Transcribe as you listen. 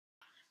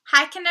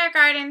Hi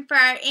Kindergarten, for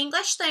our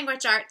English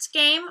Language Arts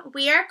game,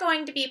 we are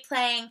going to be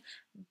playing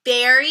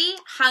Very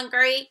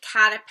Hungry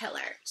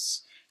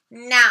Caterpillars.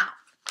 Now,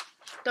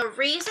 the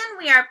reason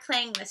we are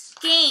playing this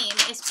game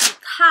is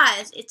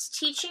because it's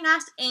teaching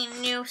us a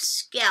new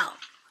skill.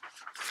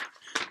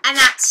 And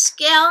that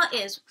skill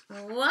is,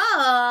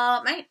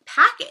 whoa, my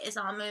packet is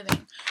all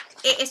moving.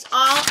 It is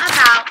all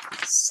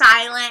about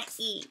silent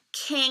E,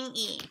 King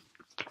E.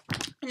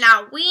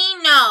 Now, we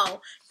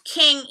know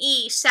King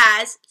E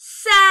says,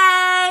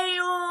 say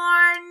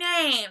your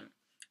name.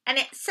 And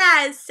it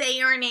says, say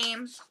your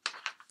name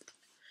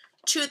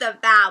to the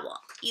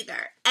vowel,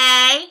 either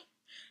A,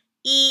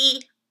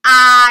 E,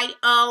 I,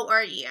 O,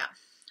 or U.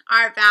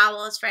 Our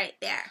vowel is right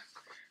there.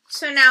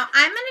 So now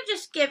I'm going to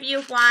just give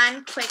you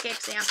one quick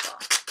example.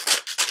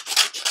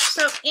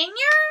 So in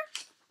your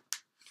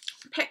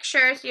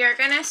pictures, you're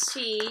going to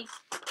see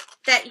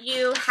that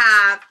you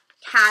have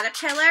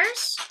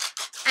caterpillars,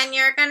 and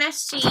you're going to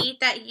see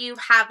that you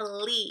have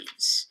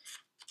leaves.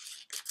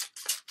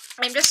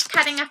 I'm just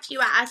cutting a few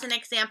as an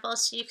example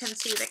so you can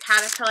see the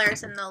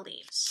caterpillars and the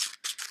leaves.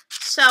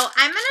 So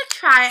I'm going to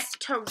try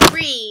to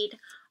read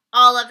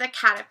all of the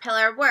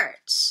caterpillar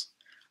words.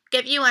 I'll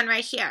give you one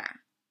right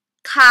here.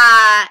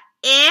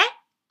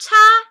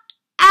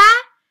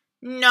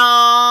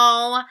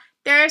 No,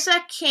 there's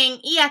a King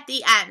E at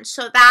the end.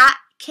 So that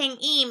King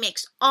E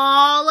makes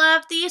all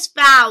of these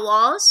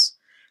vowels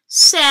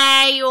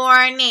say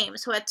your name.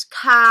 So it's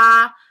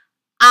ka-I-ta,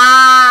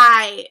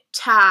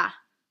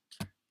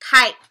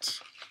 kite.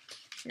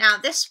 Now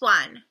this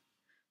one,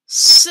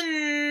 sn,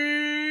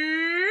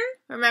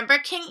 remember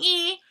King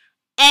E,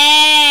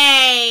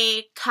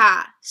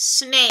 a-ka,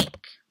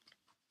 snake.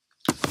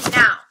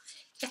 Now,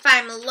 if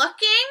I'm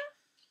looking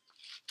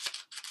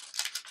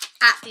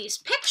at these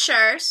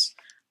pictures,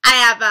 I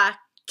have a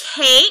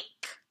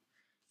cake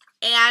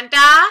and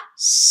a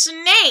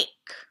snake.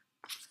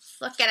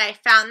 Look at, I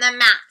found the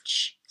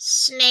match.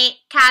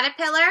 Snake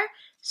caterpillar,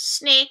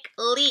 snake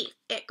leaf.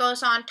 It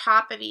goes on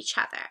top of each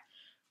other.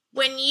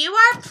 When you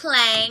are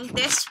playing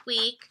this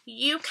week,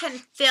 you can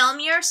film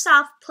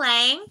yourself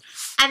playing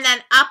and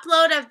then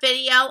upload a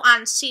video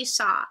on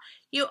Seesaw.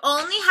 You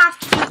only have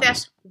to do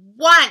this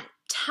one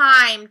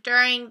time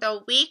during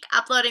the week,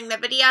 uploading the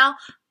video,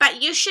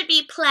 but you should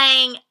be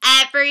playing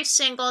every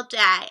single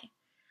day.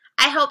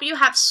 I hope you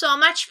have so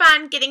much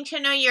fun getting to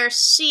know your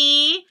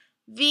C,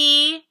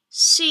 V,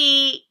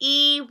 C,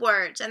 E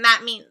words, and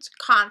that means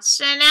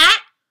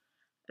consonant,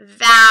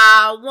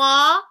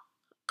 vowel,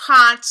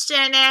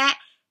 consonant,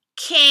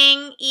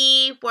 King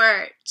E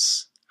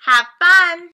words. Have fun!